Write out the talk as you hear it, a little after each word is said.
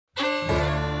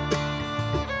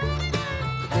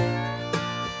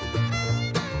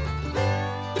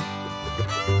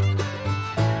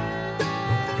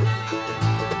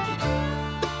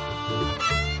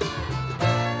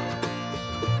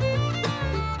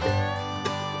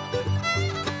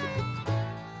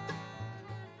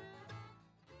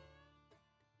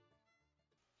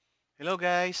Hello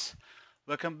guys,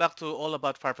 welcome back to All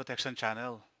About Fire Protection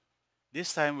channel.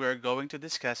 This time we're going to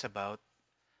discuss about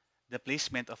the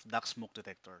placement of duct smoke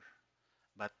detector.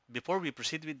 But before we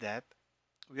proceed with that,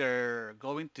 we are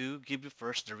going to give you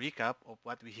first the recap of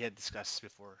what we had discussed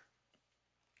before.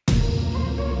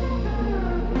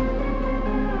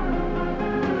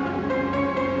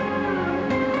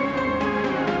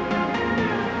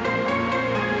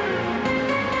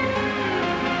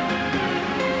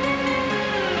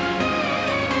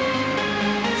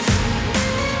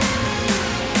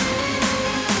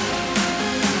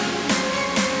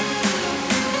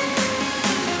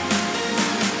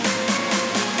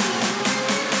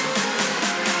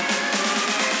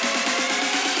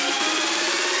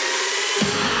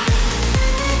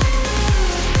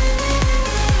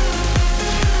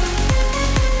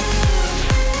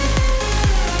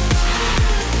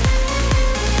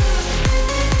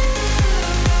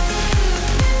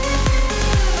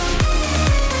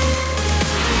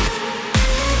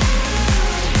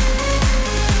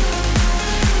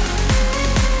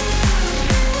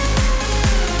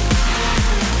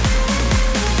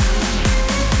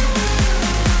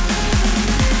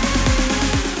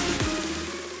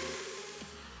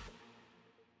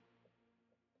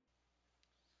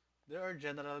 There are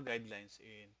general guidelines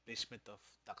in placement of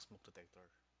duct smoke detector.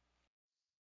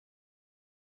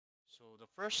 So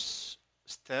the first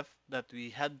step that we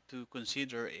had to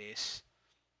consider is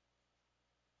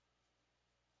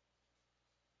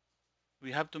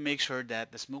we have to make sure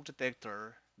that the smoke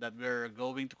detector that we're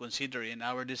going to consider in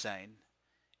our design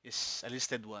is a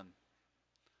listed one.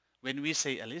 When we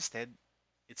say a listed,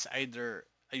 it's either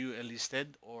a UL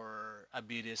listed or a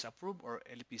BDS approved or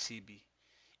LPCB.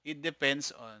 It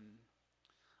depends on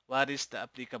what is the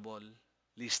applicable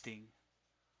listing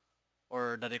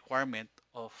or the requirement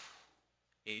of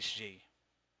HJ.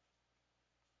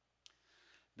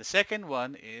 The second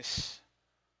one is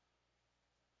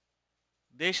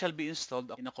they shall be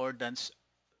installed in accordance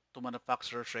to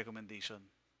manufacturer's recommendation.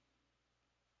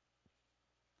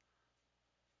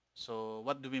 So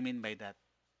what do we mean by that?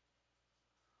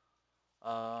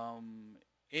 Um,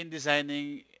 in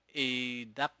designing a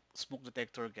duct smoke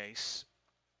detector, guys,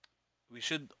 we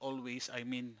shall always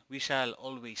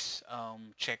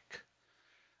check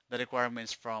the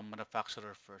requirements from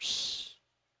manufacturer first.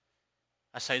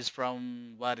 Aside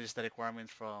from what is the requirement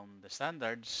from the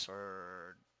standards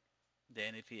or the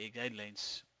NFPA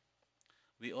guidelines,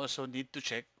 we also need to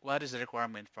check what is the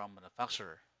requirement from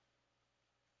manufacturer.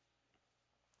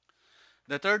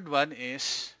 The third one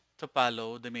is to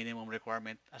follow the minimum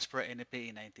requirement as per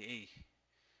NFPA 90A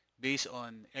based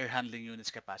on air handling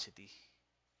units capacity.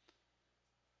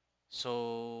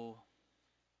 So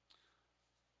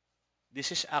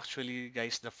this is actually,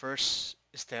 guys, the first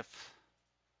step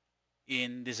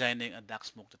in designing a duct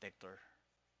smoke detector.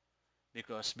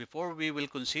 Because before we will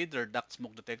consider duct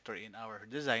smoke detector in our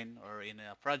design or in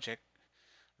a project,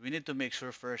 we need to make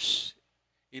sure first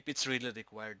if it's really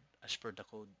required as per the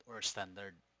code or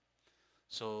standard.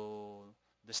 So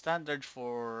the standard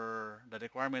for the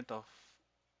requirement of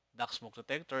duct smoke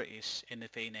detector is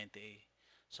NFA 90A.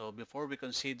 So before we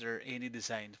consider any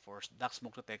design for duct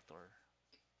smoke detector,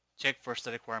 check first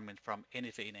the requirement from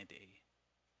NFA 90A.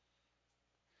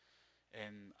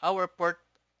 And our port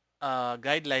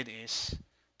guideline is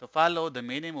to follow the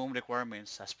minimum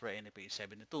requirements as per NFA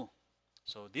 72.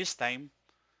 So this time,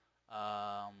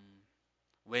 um,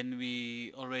 when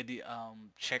we already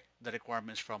check the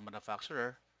requirements from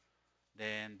manufacturer,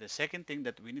 then the second thing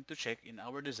that we need to check in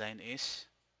our design is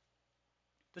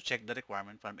to check the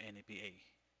requirement from NEPA.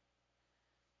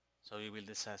 So we will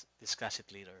discuss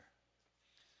it later.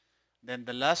 Then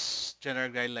the last general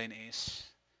guideline is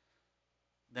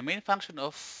the main function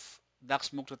of duct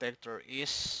smoke detector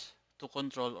is to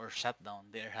control or shut down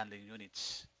the air handling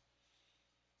units.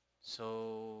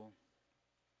 So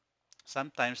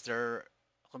sometimes there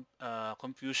are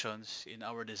confusions in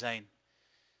our design.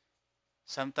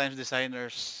 Sometimes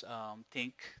designers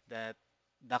think that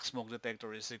duct smoke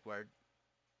detector is required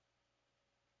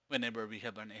whenever we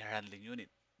have an air handling unit,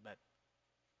 but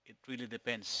it really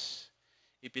depends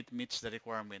if it meets the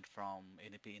requirement from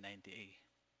NEPA 90A.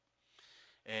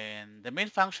 And the main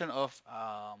function of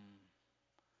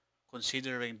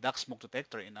considering duct smoke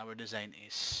detector in our design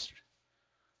is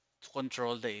to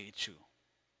control the AHU.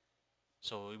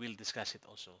 So we will discuss it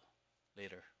also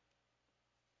later.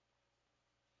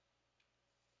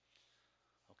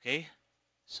 Okay,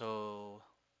 so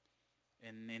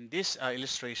in this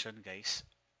illustration, guys,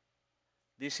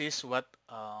 this is what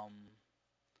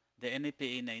the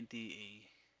NEPA 90A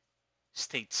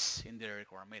states in their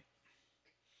requirement.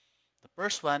 The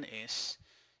first one is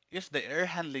If the air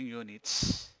handling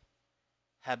units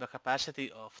have a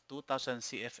capacity of 2000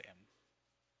 CFM,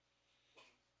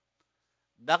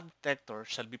 duct detector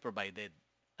shall be provided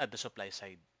at the supply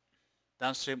side,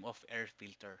 downstream of air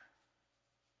filter,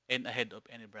 and ahead of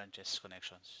any branch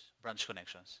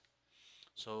connections.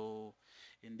 So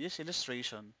in this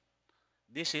illustration,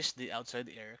 this is the outside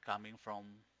air coming from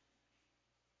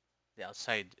the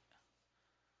outside.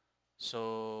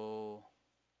 So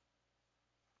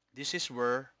this is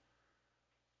where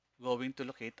going to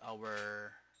locate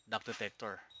our duct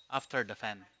detector after the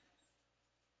fan.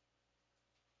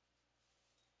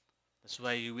 That's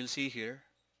why you will see here,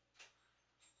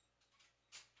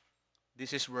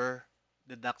 this is where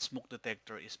the duct smoke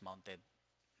detector is mounted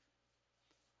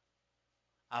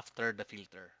after the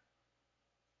filter.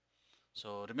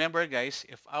 So remember guys,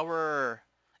 if our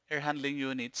air handling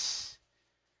units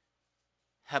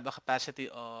has a capacity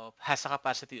of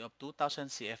 2000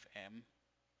 CFM,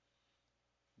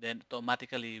 then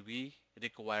automatically we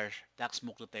require duct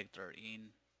smoke detector in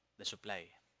the supply.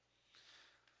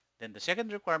 Then the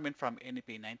second requirement from NEP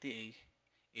 90A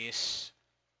is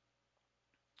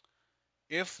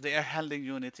if the air handling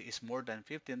unit is more than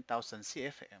 15,000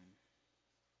 CFM,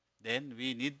 then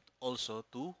we need also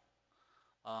to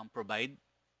provide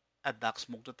a duct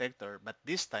smoke detector, but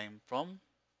this time from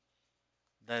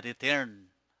the return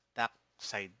duct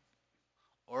side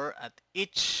or at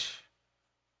each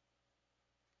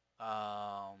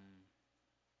um,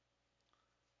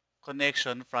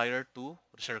 connection prior to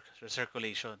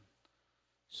recirculation.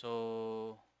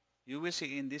 So you will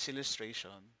see in this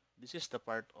illustration, this is the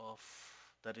part of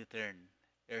the return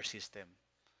air system.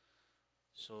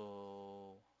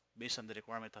 So based on the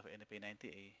requirement of NFA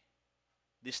 90A,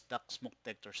 this duct smoke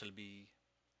detector shall be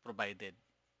provided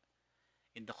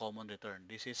in the common return.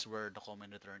 This is where the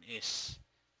common return is.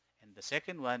 And the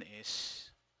second one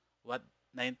is what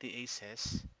 90A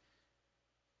says,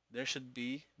 there shall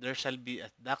be a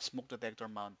duct smoke detector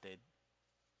mounted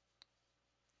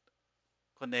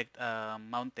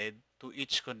to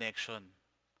each connection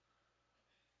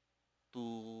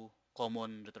to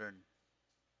common return.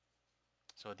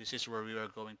 So this is where we are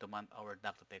going to mount our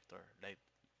duct detector. Like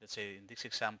let's say in this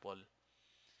example,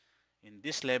 in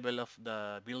this level of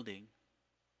the building,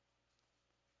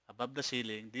 above the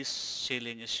ceiling, this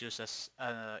ceiling is used as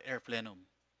air plenum.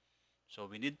 So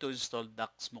we need to install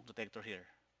duct smoke detector here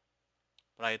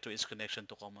prior to its connection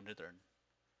to common return.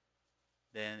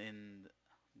 Then in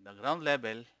the ground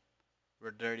level,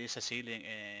 where there is a ceiling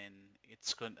and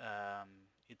it's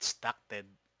ducted,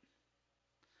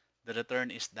 the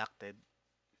return is ducted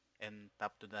and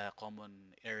tapped to the common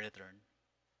air return.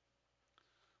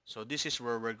 So this is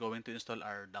where we're going to install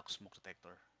our duct smoke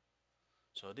detector.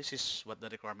 So this is what the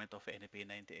requirement of NEP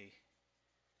 90A.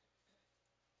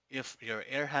 If your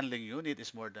air handling unit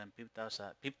is more than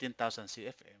 15,000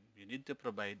 CFM, you need to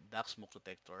provide duct smoke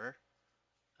detector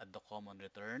at the common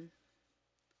return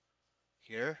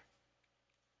here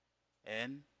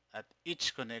and at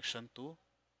each connection to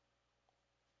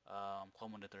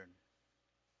common return.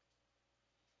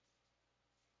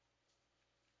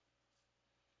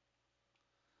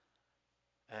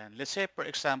 And let's say, for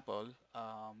example,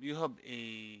 you have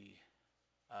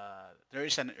there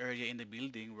is an area in the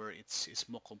building where it's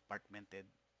smoke compartmented.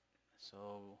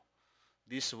 So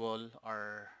these wall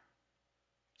are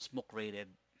smoke rated.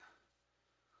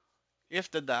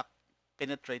 If the duct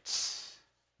penetrates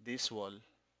this wall,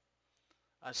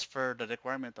 as per the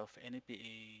requirement of NEPA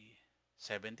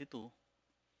 72,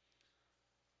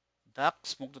 duct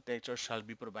smoke detector shall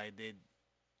be provided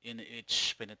in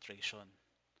each penetration.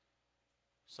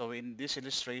 So in this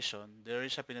illustration, there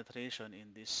is a penetration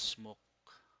in this smoke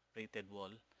rated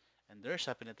wall, and there's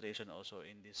a penetration also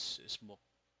in this smoke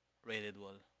rated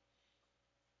wall.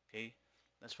 Okay,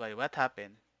 that's why what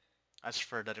happened, as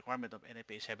per the requirement of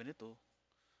NFA 72,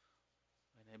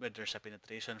 whenever there's a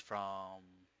penetration from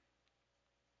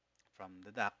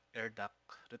the duct, air duct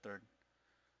return,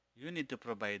 you need to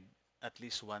provide at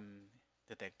least one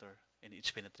detector in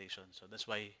each penetration. So that's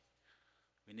why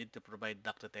we need to provide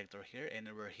duct detector here, and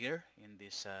we're here in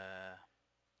this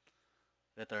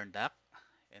return duct,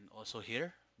 and also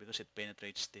here because it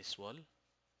penetrates this wall,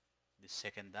 this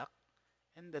second duct,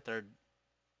 and the third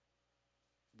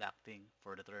ducting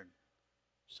for the return.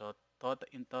 So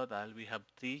in total, we have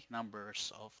three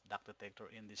numbers of duct detector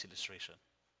in this illustration.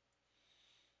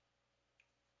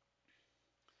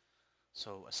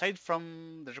 So aside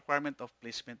from the requirement of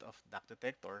placement of duct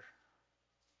detector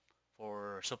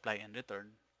for supply and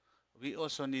return, we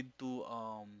also need to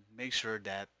make sure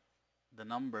that the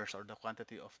numbers or the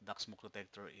quantity of duct smoke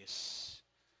detector is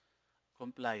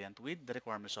compliant with the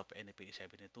requirements of NEPA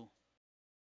 72.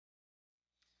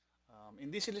 In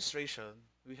this illustration,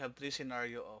 we have three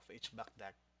scenario of HVAC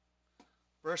duct.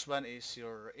 First one is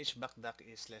your HVAC duct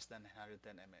is less than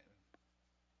 110 mm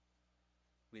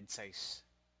with size.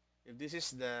 If this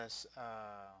is the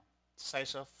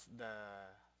size of the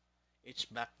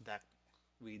HVAC duct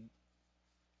width,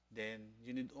 then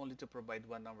you need only to provide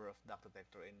one number of duct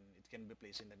detector and it can be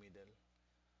placed in the middle.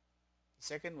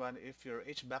 Second one, if your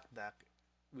HVAC duct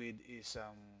width is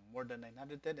more than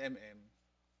 910 mm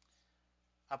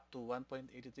up to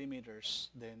 1.83 meters,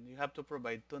 then you have to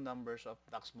provide two numbers of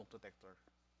duct smoke detector.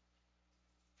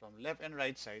 From left and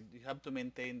right side, you have to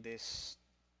maintain this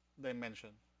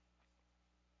dimension,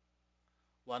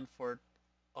 1/4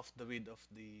 of the width of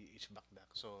the HVAC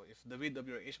duct. So if the width of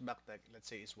your HVAC duct, let's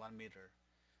say, is 1 meter,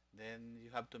 then you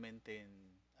have to maintain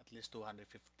at least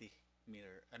 250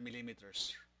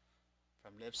 millimeters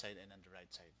from left side and on the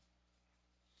right side.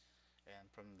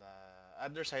 And from the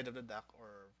other side of the duct,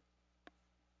 or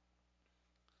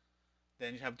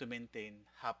then you have to maintain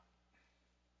half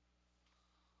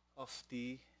of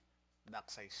the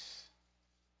duct size.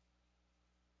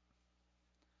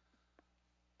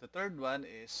 The third one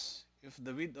is if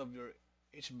the width of your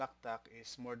HVAC duct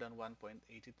is more than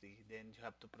 1.83, then you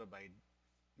have to provide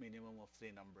minimum of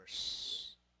three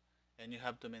numbers. And you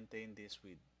have to maintain this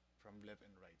width from left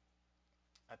and right,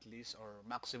 at least or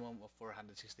maximum of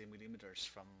 460 millimeters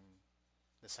from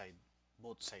the side,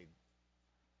 both side.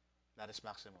 That is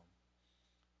maximum.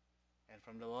 And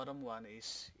from the bottom one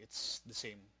is it's the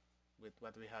same with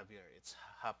what we have here. It's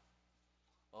half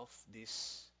of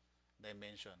this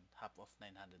dimension, half of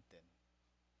 910.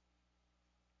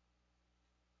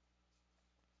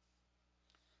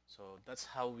 So that's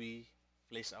how we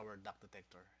place our duct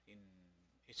detector in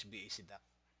HVAC duct.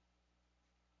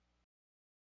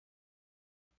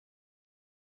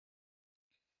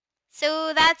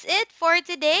 So that's it for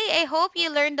today. I hope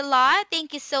you learned a lot.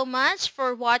 Thank you so much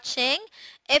for watching.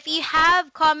 If you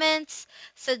have comments,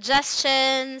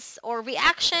 suggestions, or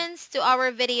reactions to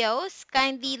our videos,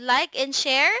 kindly like and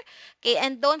share. Okay,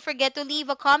 and don't forget to leave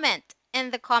a comment in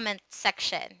the comment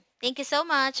section. Thank you so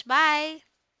much. Bye.